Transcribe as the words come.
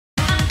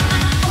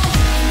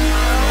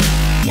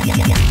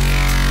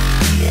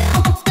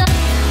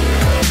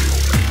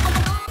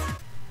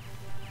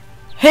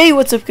Hey,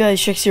 what's up guys,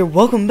 Trexcw here.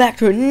 Welcome back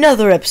to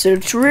another episode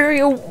of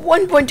Terraria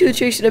 1.2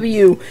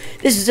 Trexcw.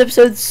 This is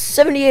episode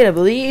 78, I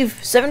believe.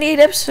 78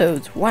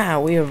 episodes.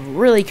 Wow, we have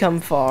really come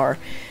far.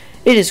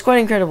 It is quite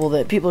incredible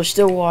that people are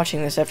still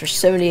watching this after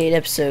 78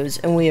 episodes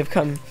and we have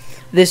come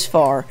this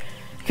far.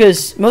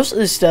 Because most of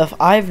this stuff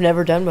I've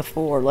never done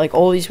before. Like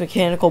all these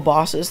mechanical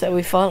bosses that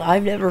we fought,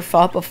 I've never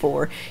fought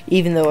before.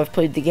 Even though I've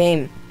played the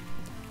game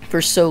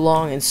for so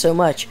long and so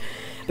much.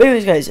 But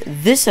anyways guys,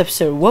 this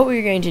episode, what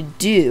we're going to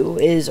do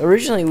is,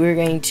 originally we were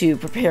going to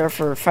prepare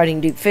for fighting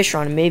Duke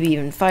Fishron and maybe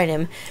even fight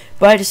him,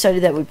 but I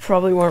decided that we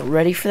probably weren't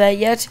ready for that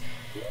yet.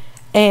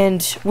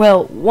 And,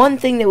 well, one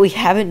thing that we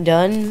haven't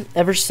done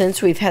ever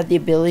since we've had the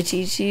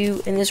ability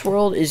to in this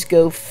world is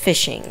go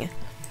fishing.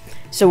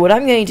 So what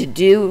I'm going to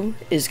do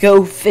is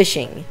go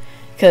fishing,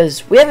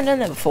 because we haven't done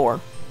that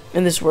before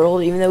in this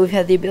world, even though we've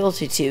had the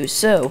ability to.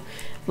 So,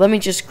 let me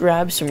just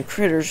grab some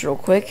critters real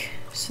quick,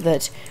 so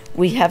that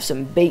we have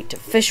some bait to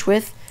fish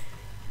with.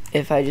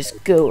 If I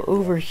just go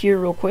over here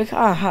real quick,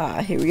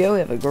 aha, here we go, we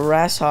have a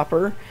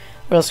grasshopper.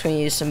 What else can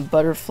we use? Some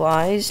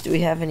butterflies. Do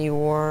we have any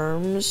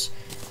worms?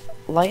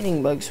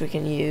 Lightning bugs we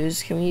can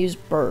use. Can we use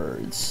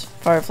birds?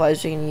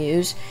 Fireflies we can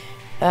use.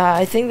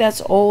 I think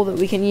that's all that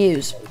we can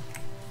use.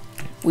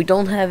 We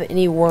don't have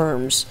any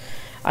worms.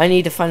 I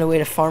need to find a way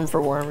to farm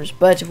for worms,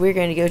 but we're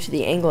going to go to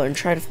the angler and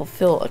try to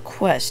fulfill a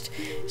quest.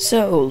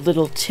 So,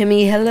 little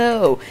Timmy,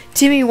 hello.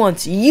 Timmy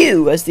wants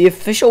you as the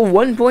official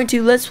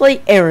 1.2 Let's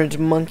Play errand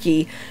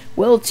monkey.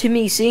 Well,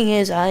 Timmy, seeing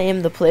as I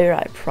am the player,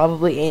 I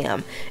probably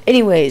am.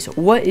 Anyways,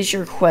 what is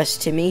your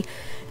quest, Timmy?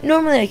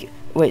 Normally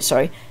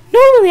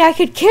I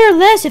could care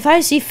less if I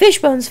see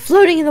fish bones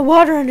floating in the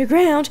water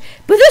underground,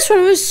 but this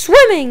one was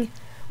swimming.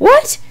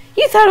 What?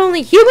 You thought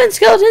only human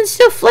skeletons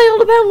still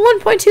flailed about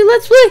 1.2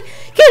 Let's Play?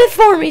 Get it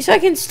for me so I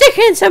can stick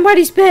it in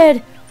somebody's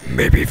bed.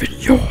 Maybe even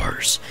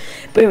yours.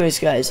 But anyways,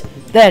 guys,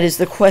 that is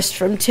the quest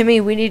from Timmy.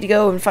 We need to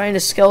go and find a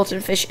skeleton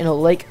fish in a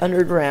lake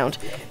underground.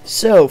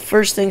 So,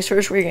 first things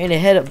first, we're going to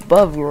head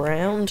above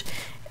ground.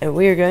 And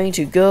we are going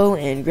to go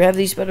and grab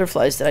these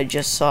butterflies that I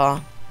just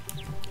saw,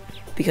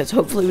 because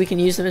hopefully we can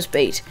use them as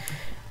bait.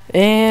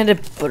 And a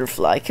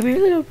butterfly. Come here,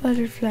 little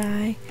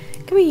butterfly.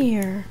 Come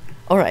here.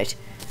 Alright.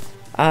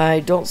 I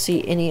don't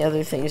see any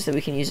other things that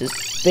we can use as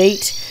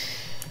bait.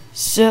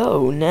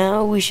 So,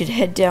 now we should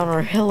head down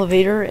our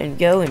elevator and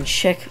go and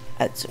check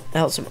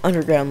out some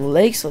underground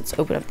lakes. Let's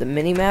open up the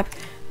mini-map.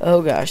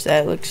 Oh gosh,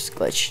 that looks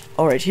glitched.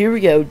 Alright, here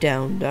we go.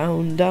 Down,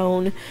 down,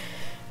 down.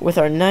 With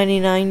our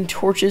 99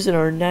 torches and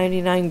our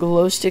 99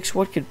 glow sticks,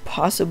 what could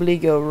possibly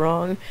go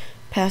wrong?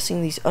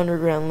 Passing these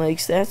underground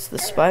lakes. That's the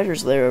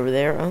spider's lair over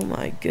there. Oh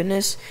my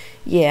goodness.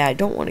 Yeah, I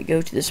don't want to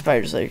go to the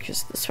spider's lair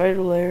because the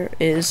spider lair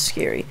is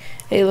scary.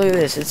 Hey, look at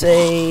this. It's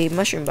a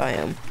mushroom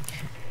biome.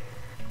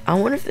 I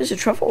wonder if there's a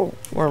truffle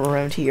worm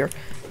around here.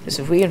 Because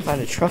if we can find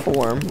a truffle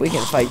worm, we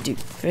can fight Duke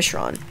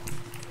Fishron.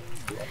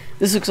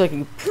 This looks like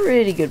a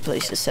pretty good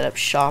place to set up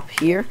shop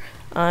here.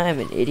 I'm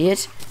an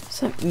idiot.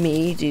 So let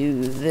me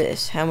do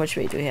this. How much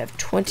bait do we have?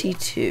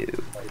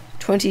 22.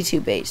 22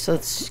 bait. So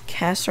let's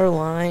cast our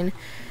line.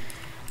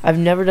 I've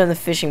never done the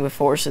fishing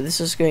before, so this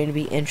is going to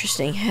be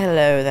interesting.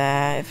 Hello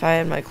there. If I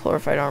had my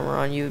chlorophyte armor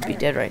on, you would be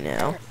dead right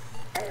now.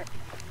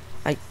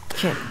 I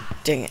can't.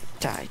 Dang it.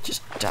 Die.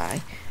 Just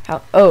die.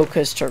 How? Oh,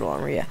 because turtle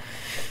armor, yeah.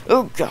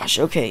 Oh, gosh.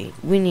 Okay.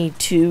 We need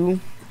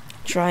to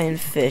try and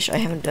fish. I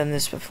haven't done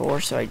this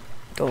before, so I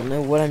don't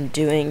know what I'm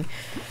doing.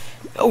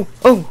 Oh,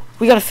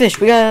 we got a fish.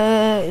 We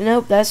got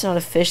nope, that's not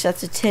a fish.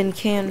 That's a tin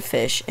can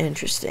fish.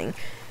 Interesting.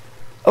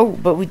 Oh,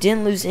 but we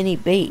didn't lose any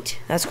bait.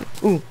 That's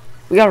ooh.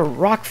 We got a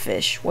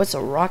rockfish. What's a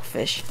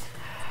rockfish?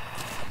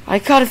 I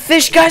caught a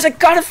fish, guys! I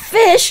caught a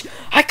fish!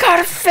 I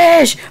caught a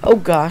fish! Oh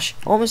gosh,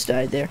 almost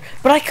died there.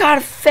 But I caught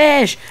a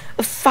fish!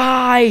 A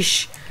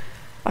fish!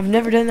 I've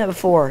never done that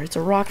before. It's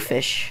a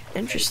rockfish.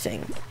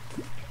 Interesting.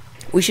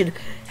 We should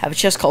have a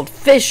chest called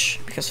fish,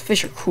 because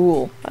fish are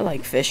cool. I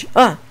like fish.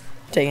 Dang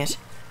it.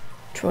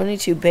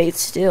 22 bait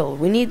still.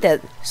 We need that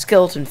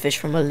skeleton fish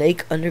from a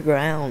lake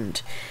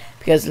underground,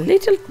 because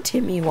little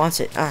Timmy wants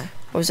it. What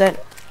was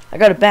that? I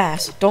got a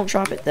bass. Don't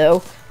drop it, though.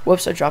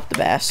 Whoops, I dropped the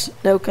bass.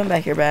 No, come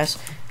back here, bass.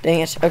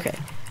 Dang it. Okay.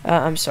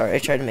 I'm sorry. I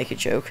tried to make a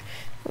joke.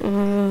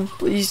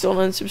 Please don't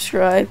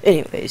unsubscribe.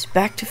 Anyways,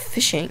 back to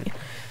fishing.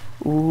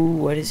 Ooh,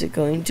 what is it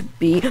going to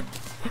be?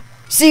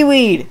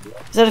 Seaweed!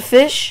 Is that a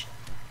fish?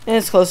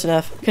 It's close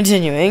enough.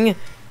 Continuing.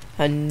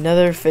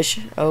 Another fish.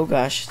 Oh,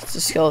 gosh. It's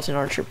a skeleton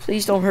archer.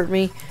 Please don't hurt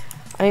me.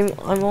 I'm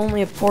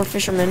only a poor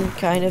fisherman,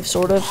 kind of,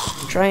 sort of,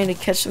 trying to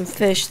catch some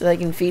fish that I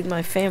can feed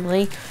my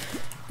family.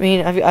 I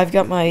mean, I've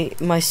got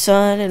my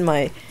son and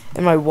my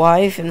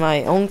wife and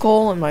my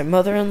uncle and my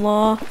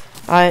mother-in-law.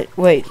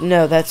 Wait,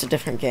 no, that's a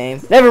different game.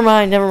 Never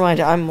mind.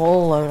 I'm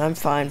all alone. I'm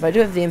fine. But I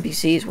do have the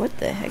NPCs. What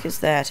the heck is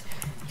that?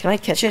 Can I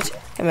catch it?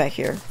 Come back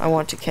here. I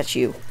want to catch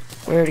you.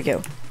 Where'd it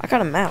go? I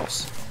got a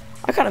mouse.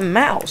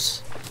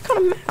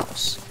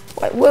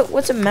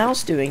 What's a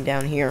mouse doing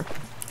down here?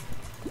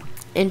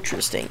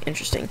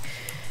 Interesting.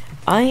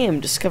 I am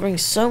discovering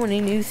so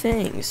many new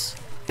things.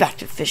 Back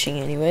to fishing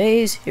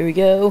anyways. Here we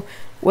go.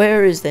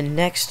 Where is the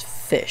next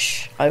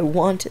fish. I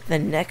want the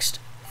next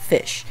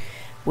fish.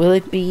 Will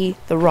it be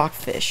the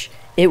rockfish?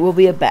 It will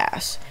be a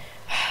bass.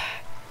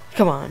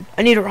 Come on.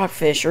 I need a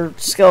rockfish or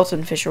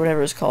skeleton fish or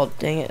whatever it's called.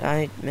 Dang it,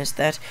 I missed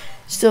that.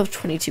 Still have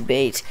 22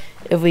 bait.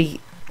 If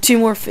we... two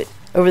more fish.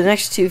 Over the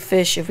next 2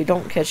 fish, if we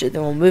don't catch it,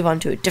 then we'll move on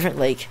to a different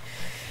lake.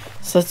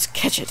 So let's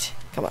catch it.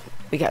 Come on.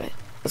 We got it.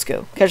 Let's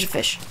go. Catch a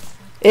fish.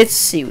 It's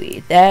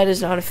seaweed. That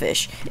is not a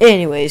fish.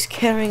 Anyways,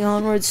 carrying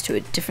onwards to a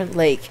different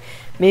lake.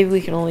 Maybe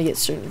we can only get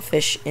certain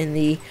fish in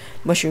the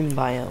mushroom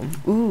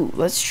biome. Ooh,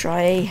 let's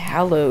try a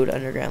hallowed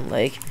underground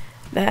lake.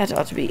 That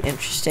ought to be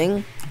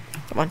interesting.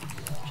 Come on.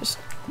 Just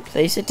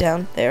place it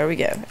down. There we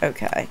go.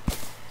 Okay.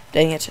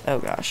 Dang it. Oh,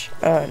 gosh.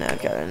 Oh, no.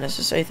 Got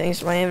unnecessary things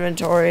to my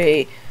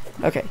inventory.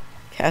 Okay.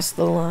 Cast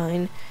the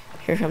line.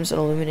 Here comes an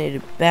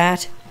illuminated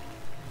bat.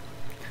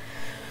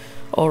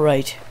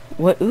 Alright.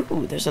 What?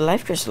 Ooh, there's a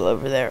life crystal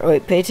over there. Oh,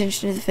 wait, pay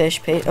attention to the fish.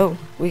 Oh,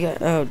 we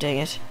got... oh, dang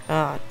it.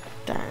 Ah,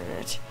 darn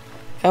it.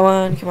 Come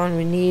on,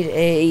 we need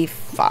a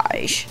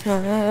fish.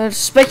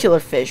 Specular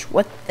fish.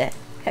 What the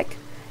heck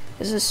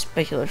is a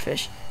specular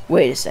fish?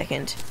 Wait a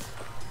second.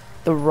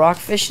 The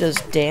rockfish does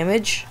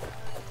damage?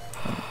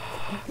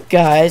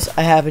 Guys,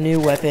 I have a new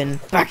weapon.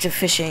 Back to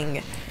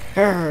fishing.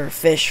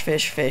 Fish,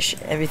 fish, fish.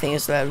 Everything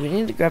is loud. We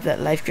need to grab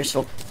that life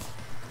crystal.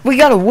 We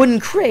got a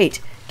wooden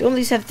crate. Don't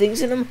these have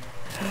things in them?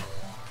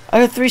 I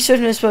got 3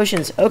 swiftness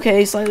potions.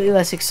 Okay, slightly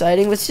less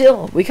exciting, but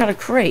still, we got a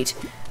crate.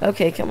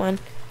 Okay, come on.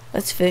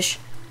 Let's fish.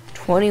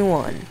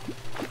 21.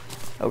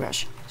 Oh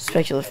gosh,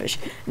 specular fish.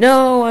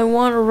 No, I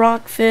want a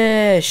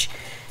rockfish.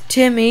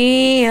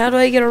 Timmy, how do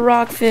I get a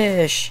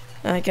rockfish?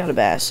 I got a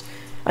bass.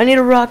 I need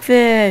a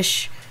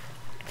rockfish.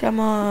 Come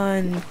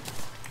on.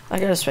 I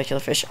got a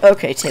specular fish.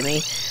 Okay,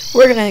 Timmy.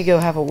 We're gonna go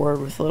have a word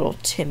with little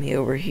Timmy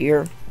over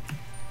here.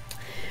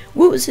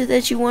 What was it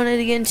that you wanted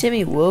again,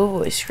 Timmy? Whoa,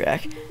 voice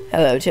crack.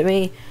 Hello,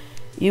 Timmy.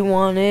 You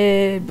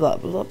wanted blah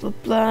blah blah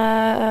blah.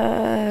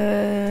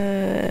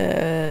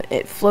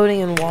 It floating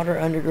in water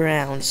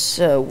underground.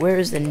 So where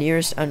is the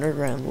nearest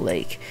underground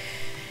lake?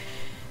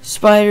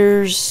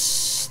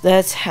 Spiders.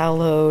 That's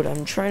hallowed.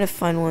 I'm trying to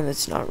find one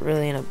that's not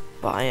really in a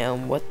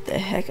biome. What the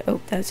heck?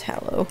 Oh, that's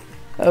hallow.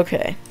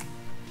 Okay.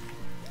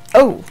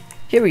 Oh,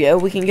 here we go.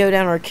 We can go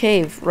down our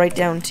cave right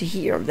down to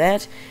here.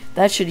 That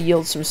should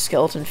yield some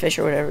skeleton fish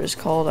or whatever it's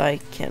called. I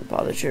can't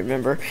bother to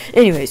remember.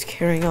 Anyways,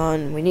 carrying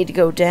on. We need to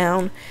go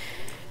down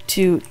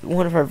to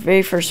one of our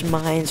very first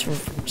mines from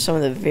some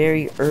of the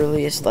very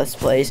earliest Let's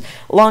Plays.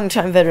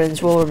 Longtime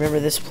veterans will remember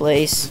this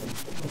place.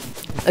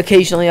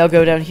 Occasionally I'll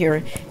go down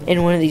here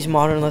in one of these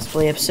modern Let's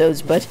Play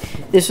episodes, but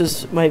this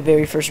was my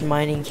very first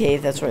mining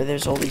cave. That's why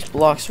there's all these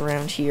blocks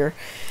around here.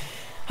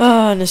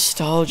 Ah,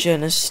 nostalgia,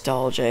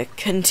 nostalgia.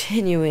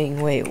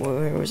 Continuing. Wait,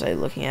 where was I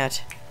looking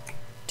at?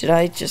 Did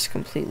I just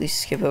completely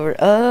skip over?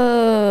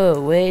 Oh,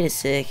 wait a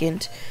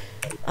second.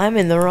 I'm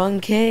in the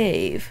wrong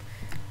cave.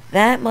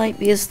 That might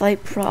be a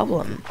slight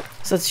problem.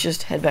 So let's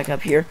just head back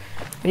up here.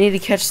 We need to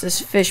catch this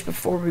fish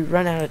before we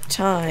run out of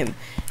time,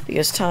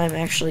 because time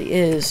actually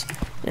is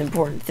an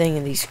important thing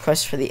in these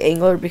quests for the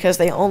angler, because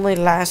they only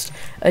last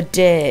a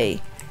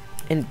day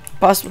and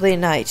possibly a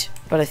night,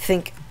 but I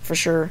think for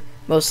sure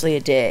mostly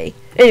a day.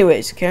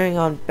 Anyways, carrying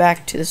on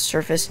back to the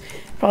surface.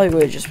 Probably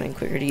would have just been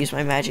quicker to use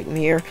my magic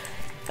mirror.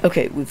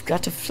 Okay, we've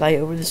got to fly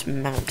over this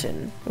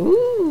mountain.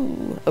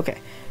 Ooh, okay.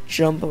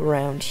 Jump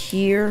around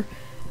here,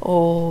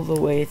 all the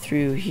way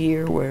through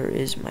here. Where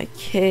is my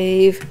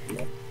cave?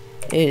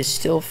 It is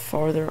still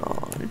farther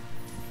on.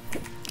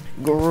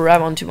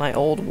 Grab onto my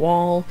old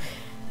wall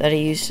that I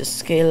used to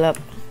scale up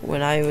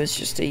when I was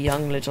just a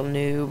young little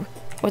noob.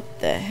 What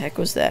the heck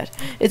was that?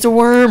 It's a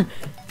worm!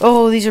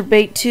 Oh, these are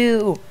bait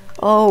too!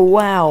 Oh,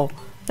 wow.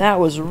 That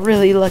was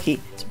really lucky.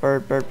 It's a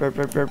bird, bird, bird,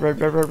 bird, bird, bird,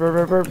 bird, bird,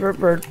 bird, bird, bird,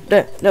 bird,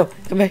 bird. No,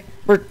 come back.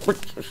 Bird, bird,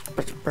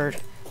 bird.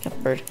 Got the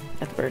bird.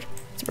 Got the bird.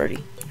 It's a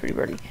birdie. Pretty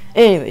birdie.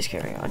 Anyways,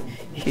 carrying on.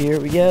 Here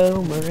we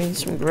go. Murdering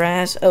some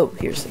grass. Oh,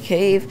 here's the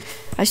cave.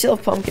 I still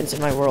have pumpkins in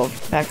my world.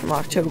 Back from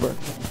October.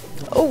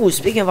 Oh,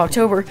 speaking of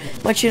October,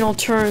 my channel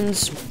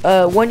turns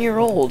 1 year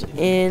old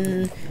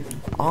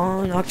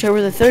on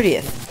October the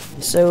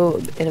 30th.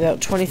 So, in about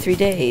 23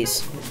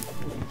 days.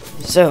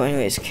 So,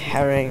 anyways,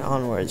 carrying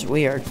onwards,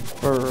 we are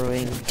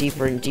burrowing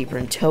deeper and deeper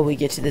until we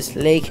get to this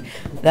lake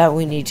that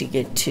we need to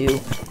get to.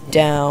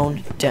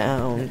 Down,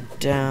 down,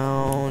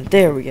 down.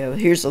 There we go.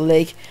 Here's the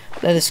lake.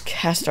 Let us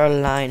cast our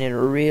line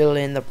and reel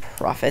in the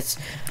profits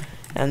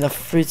and the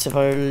fruits of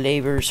our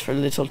labors for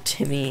little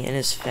Timmy and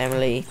his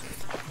family.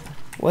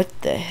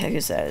 What the heck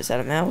is that? Is that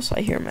a mouse?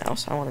 I hear a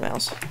mouse. I want a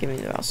mouse. Give me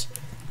the mouse.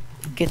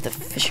 Get the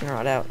fishing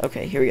rod out.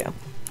 Okay, here we go.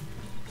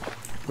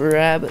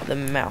 Grab the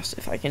mouse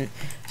if I can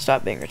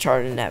stop being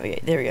retarded and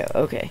navigate. There we go.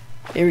 Okay,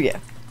 here we go.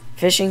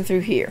 Fishing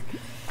through here.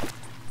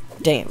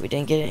 Dang it, we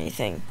didn't get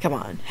anything. Come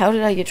on. How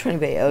did I get 20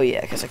 bait? Oh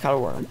yeah, because I caught a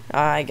worm.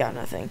 I got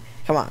nothing.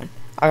 Come on.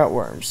 I got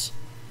worms.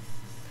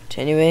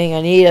 Continuing.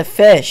 I need a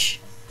fish.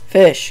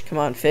 Fish. Come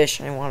on, fish.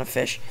 I want a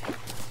fish.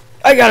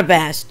 I got a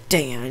bass.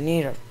 Dang it, I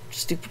need a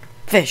stupid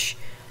fish.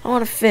 I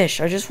want a fish.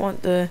 I just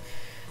want the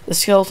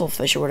skeletal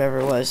fish or whatever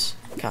it was.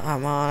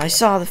 Come on. I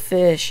saw the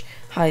fish.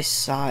 I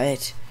saw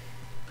it.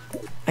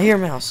 I hear a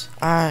mouse.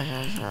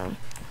 It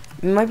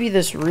might be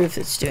this roof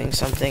that's doing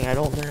something. I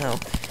don't know.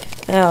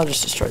 I'll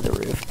just destroy the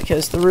roof,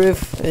 because the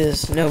roof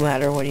is no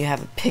matter when you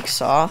have a pick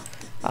saw.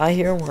 I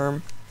hear a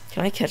worm.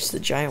 Can I catch the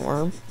giant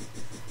worm?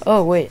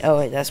 Oh wait,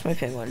 that's my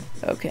penguin.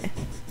 Okay.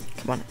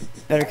 Come on.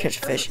 Better catch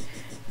a fish.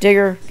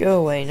 Digger, go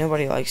away.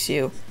 Nobody likes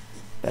you.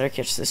 Better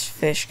catch this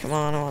fish. Come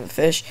on, I want the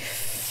fish.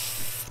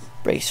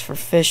 Brace for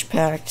fish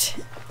packed.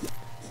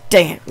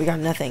 Dang it, we got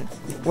nothing.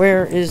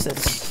 Where is that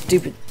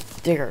stupid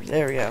digger?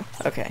 There we go.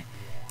 Okay.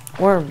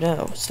 Worm,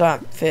 no.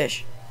 Stop.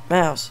 Fish.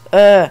 Mouse.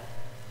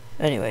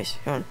 Anyways,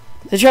 come on.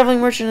 The traveling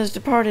merchant has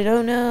departed.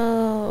 Oh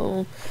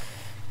no.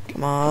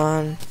 Come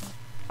on.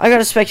 I got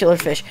a specular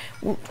fish.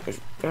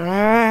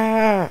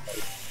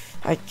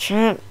 I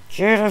can't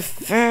get a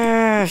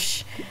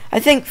fish.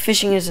 I think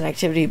fishing is an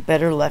activity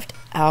better left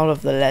out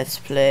of the Let's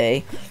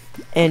Play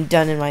and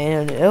done in my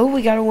own. Oh,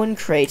 we got a wooden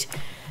crate.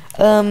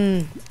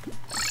 I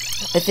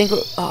think.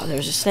 Oh,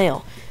 there's a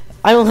snail.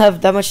 I don't have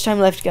that much time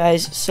left,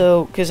 guys,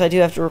 so because I do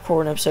have to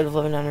record an episode of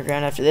Living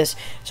Underground after this.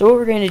 So what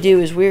we're going to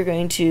do is we're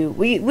going to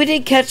we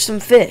did catch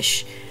some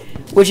fish,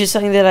 which is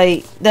something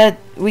that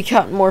we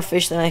caught more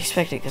fish than I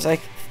expected, because I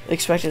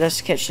expected us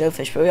to catch no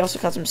fish, but we also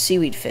caught some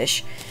seaweed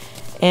fish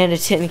and a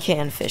tin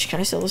can fish. Can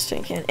I sell this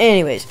tin can?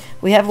 Anyways,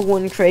 we have a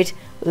wooden crate.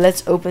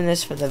 Let's open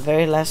this for the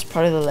very last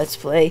part of the Let's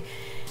Play.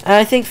 And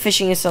I think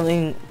fishing is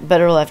something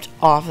better left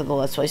off of the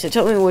Let's Play. So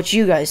tell me what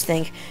you guys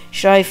think.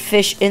 Should I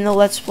fish in the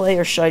Let's Play,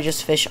 or should I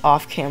just fish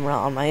off camera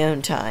on my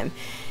own time?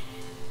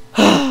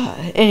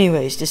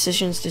 Anyways,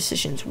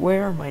 decisions.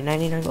 Where are my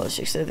 99 glow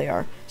sticks? There they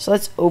are. So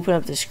let's open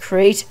up this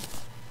crate.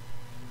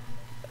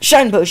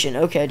 Shine potion.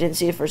 Okay, I didn't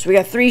see it first. We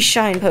got 3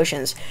 shine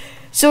potions.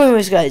 So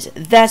anyways, guys,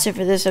 that's it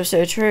for this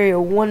episode of Terraria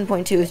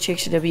 1.2 with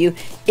Trexcw.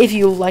 If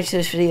you liked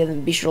this video,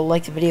 then be sure to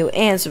like the video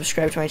and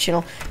subscribe to my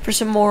channel for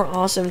some more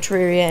awesome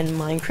Terraria and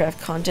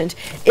Minecraft content.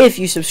 If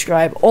you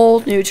subscribe,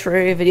 all new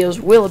Terraria videos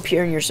will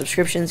appear in your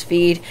subscriptions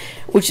feed,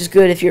 which is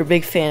good if you're a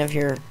big fan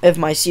of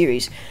my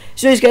series.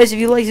 So anyways, guys, if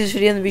you like this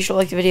video, then be sure to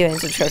like the video and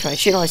subscribe to my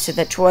channel. I said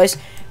that twice.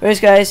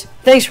 Anyways, guys,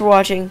 thanks for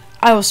watching.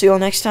 I will see you all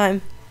next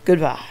time.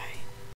 Goodbye.